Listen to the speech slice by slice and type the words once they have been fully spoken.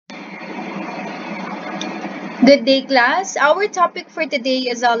Good day, class. Our topic for today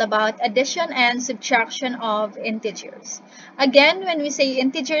is all about addition and subtraction of integers. Again, when we say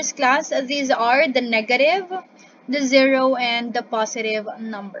integers, class, these are the negative, the zero, and the positive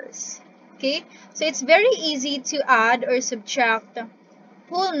numbers. Okay, so it's very easy to add or subtract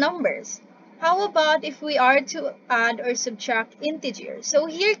whole numbers. How about if we are to add or subtract integers? So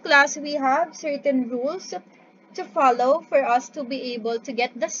here, class, we have certain rules to follow for us to be able to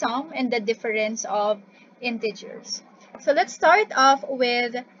get the sum and the difference of integers. So let's start off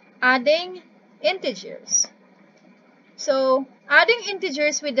with adding integers. So adding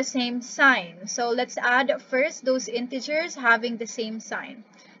integers with the same sign. So let's add first those integers having the same sign.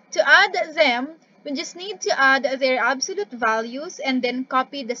 To add them, we just need to add their absolute values and then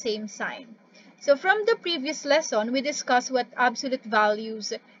copy the same sign. So from the previous lesson, we discussed what absolute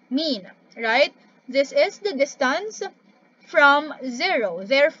values mean, right? This is the distance from 0.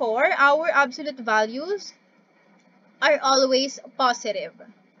 Therefore, our absolute values are always positive.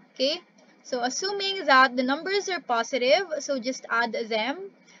 Okay? So assuming that the numbers are positive, so just add them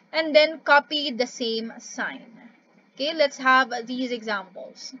and then copy the same sign. Okay, let's have these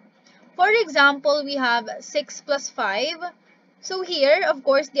examples. For example, we have 6 plus 5. So here, of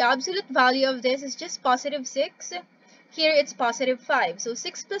course, the absolute value of this is just positive 6. Here, it's positive 5. So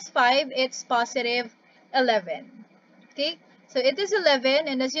 6 plus 5, it's positive 11. Okay, so it is 11.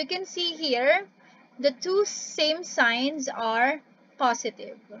 And as you can see here, the two same signs are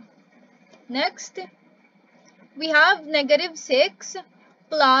positive. Next, we have negative 6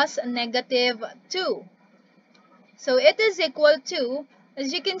 plus negative 2. So it is equal to,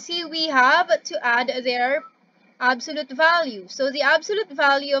 as you can see, we have to add their absolute value. So the absolute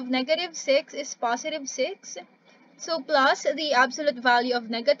value of negative 6 is positive 6. So plus the absolute value of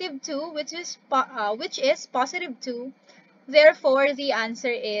negative 2, which is positive 2. Therefore, the answer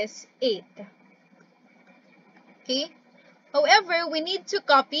is 8. Okay. However, we need to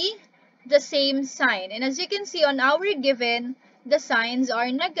copy the same sign. And as you can see on our given, the signs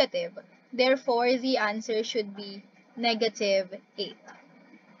are negative. Therefore, the answer should be negative 8.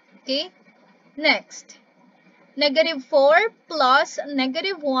 Okay. Next, negative 4 plus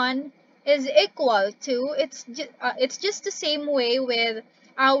negative 1 is equal to, it's just the same way with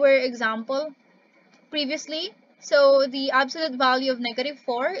our example previously. So the absolute value of negative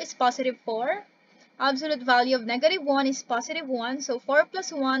 4 is positive 4. Absolute value of negative 1 is positive 1. So 4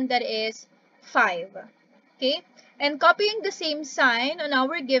 plus 1, that is 5. Okay. And copying the same sign on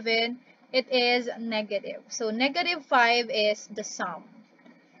our given, it is negative. So negative 5 is the sum.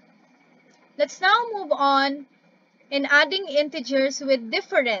 Let's now move on in adding integers with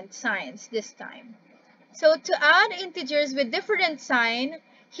different signs this time. So to add integers with different sign,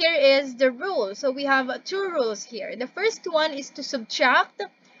 here is the rule. So we have two rules here. The first one is to subtract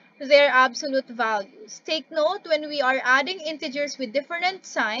their absolute values. Take note, when we are adding integers with different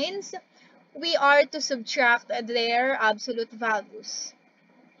signs, we are to subtract their absolute values.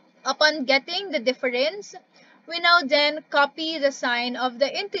 Upon getting the difference, we now then copy the sign of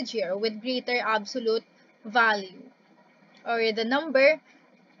the integer with greater absolute value, or the number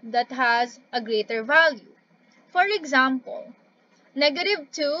that has a greater value. For example, negative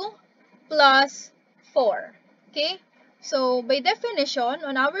 2 plus 4. Okay? So, by definition,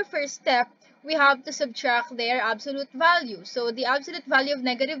 on our first step, we have to subtract their absolute value. So, the absolute value of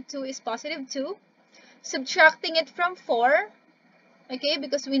negative 2 is positive 2. Subtracting it from 4, okay,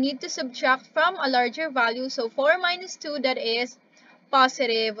 because we need to subtract from a larger value. So, 4 minus 2, that is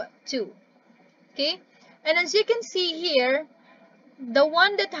positive 2. Okay? And as you can see here, the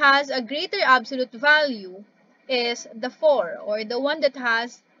one that has a greater absolute value is the 4, or the one that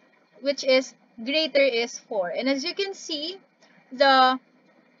has, which is greater, is 4. And as you can see, the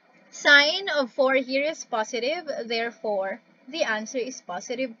sign of 4 here is positive. Therefore, the answer is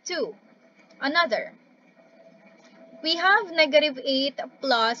positive 2. Another, we have negative 8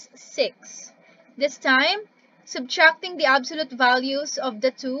 plus 6. This time, subtracting the absolute values of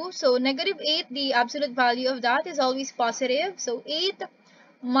the two. So negative 8, the absolute value of that is always positive. So 8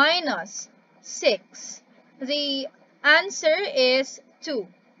 minus 6. The answer is 2.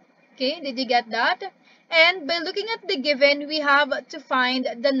 Okay, did you get that? And by looking at the given, we have to find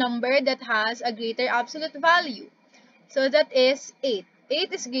the number that has a greater absolute value. So that is 8.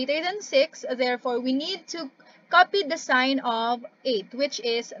 8 is greater than 6. Therefore, we need to copy the sign of 8, which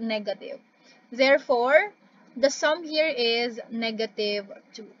is negative. Therefore, the sum here is negative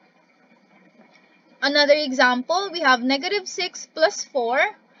 2. Another example, we have negative 6 plus 4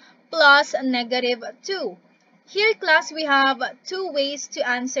 plus negative 2. Here, class, we have two ways to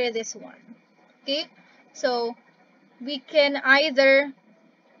answer this one. Okay, so we can either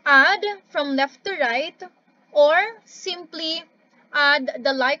add from left to right or simply add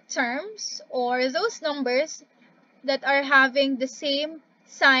the like terms or those numbers that are having the same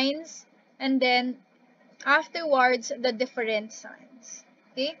signs, and then afterwards the different signs.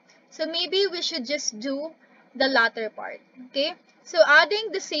 Okay, so maybe we should just do the latter part. Okay, so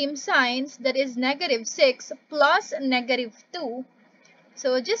adding the same signs, that is -6 plus -2,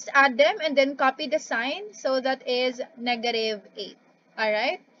 so just add them and then copy the sign, so that is -8.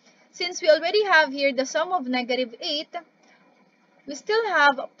 Alright, since we already have here the sum of -8, we still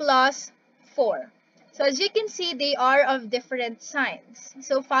have plus 4. So as you can see, they are of different signs.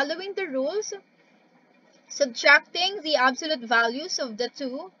 So following the rules, subtracting the absolute values of the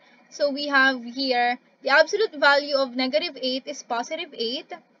two. So we have here the absolute value of -8 is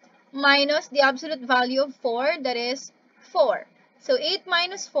 +8 minus the absolute value of 4, that is 4. So 8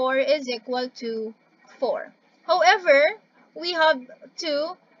 minus 4 is equal to 4. However, we have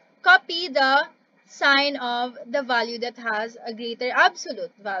to copy the sign of the value that has a greater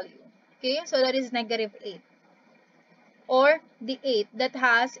absolute value. Okay, so that is -8, or the 8 that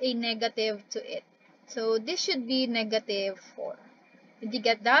has a negative to it. So this should be -4. Did you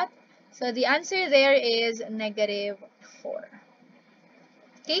get that? So the answer there is -4.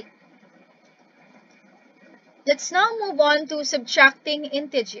 Okay? Let's now move on to subtracting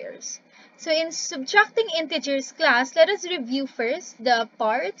integers. So in subtracting integers class, let us review first the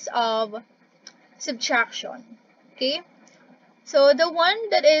parts of subtraction. Okay? So the one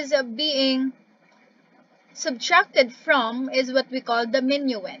that is being subtracted from is what we call the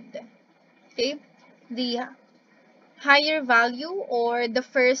minuend. Okay? The higher value or the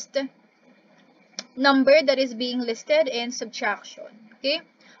first number that is being listed in subtraction. Okay,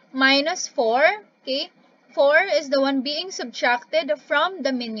 -4. Okay, 4 is the one being subtracted from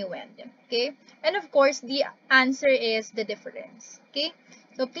the minuend. Okay, and of course the answer is the difference. Okay,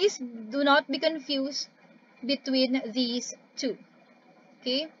 so please do not be confused between these two.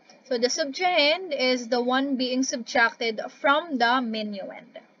 Okay, so the subtrahend is the one being subtracted from the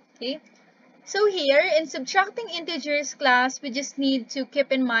minuend. Okay, so here in subtracting integers class, we just need to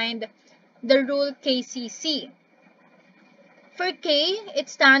keep in mind the rule KCC. For K, it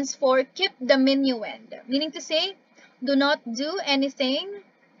stands for keep the minuend, meaning to say, do not do anything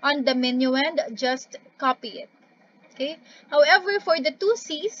on the minuend, just copy it. Okay. However, for the two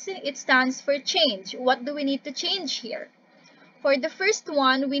C's, it stands for change. What do we need to change here? For the first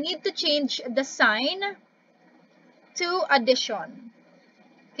one, we need to change the sign to addition.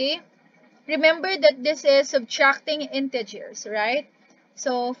 Okay. Remember that this is subtracting integers, right?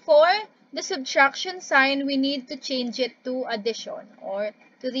 So for the subtraction sign, we need to change it to addition or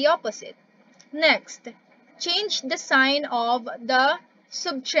to the opposite. Next, change the sign of the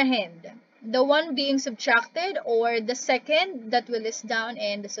subtrahend, the one being subtracted or the second that we list down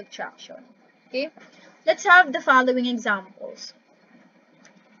in the subtraction. Okay, let's have the following examples.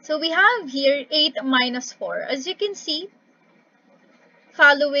 So we have here 8 minus 4. As you can see,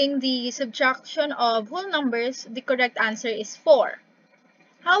 following the subtraction of whole numbers, the correct answer is 4.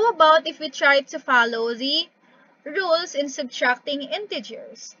 How about if we try to follow the rules in subtracting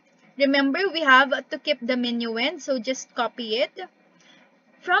integers? Remember, we have to keep the minuend, so just copy it.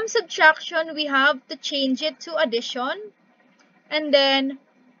 From subtraction, we have to change it to addition, and then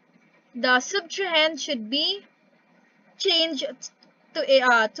the subtrahend should be changed to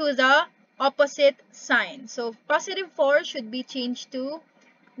the opposite sign. So +4 should be changed to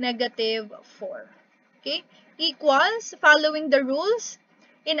 -4. Okay, equals, following the rules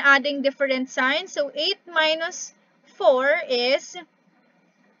in adding different signs. So 8 minus 4 is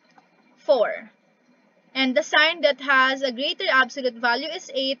 4. And the sign that has a greater absolute value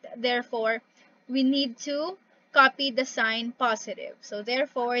is 8. Therefore, we need to copy the sign positive. So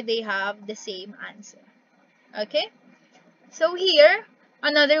therefore, they have the same answer. Okay? So here,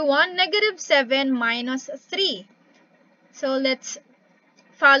 another one, -7 minus 3. So let's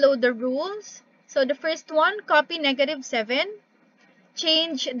follow the rules. So the first one, copy -7.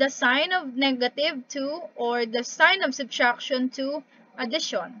 Change the sign of negative to, or the sign of subtraction to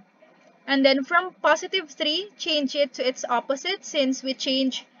addition. And then from +3, change it to its opposite. Since we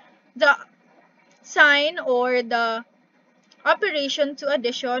change the sign or the operation to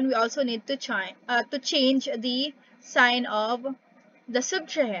addition, we also need to change the sign of the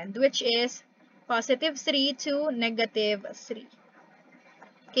subtrahend, which is +3 to -3.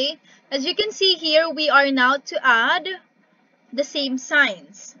 Okay, as you can see here, we are now to add the same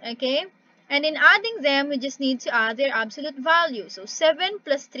signs. Okay, and in adding them, we just need to add their absolute value. So 7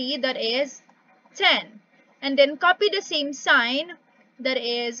 plus 3, that is 10. And then copy the same sign, that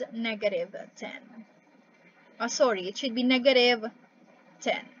is -10. Oh, sorry, it should be -10.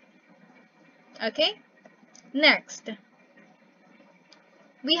 Okay, Next,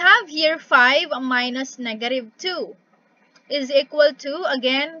 we have here 5 minus negative 2 is equal to,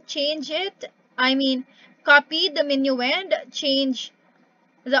 again, copy the minuend, change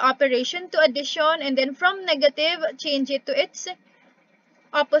the operation to addition, and then from negative, change it to its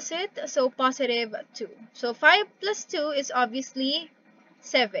opposite, so positive 2. So 5 plus 2 is obviously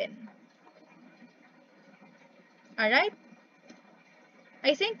 7. Alright?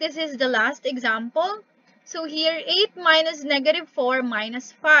 I think this is the last example. So here, 8 minus negative 4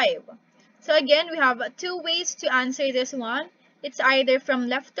 minus 5. So again, we have two ways to answer this one. It's either from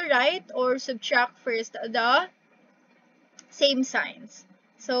left to right or subtract first the same signs.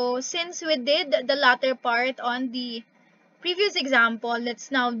 So since we did the latter part on the previous example, let's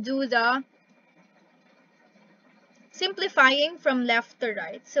now do the simplifying from left to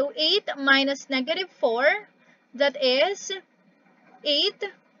right. So 8 minus negative 4, that is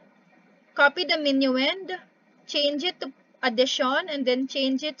 8. Copy the minuend, change it to addition, and then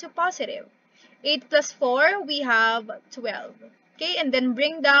change it to positive. 8 plus 4, we have 12. Okay, and then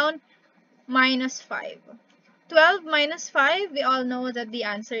bring down minus 5. 12 minus 5, we all know that the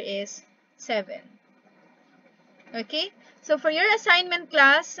answer is 7. Okay, so for your assignment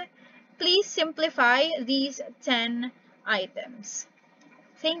class, please simplify these 10 items.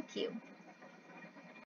 Thank you.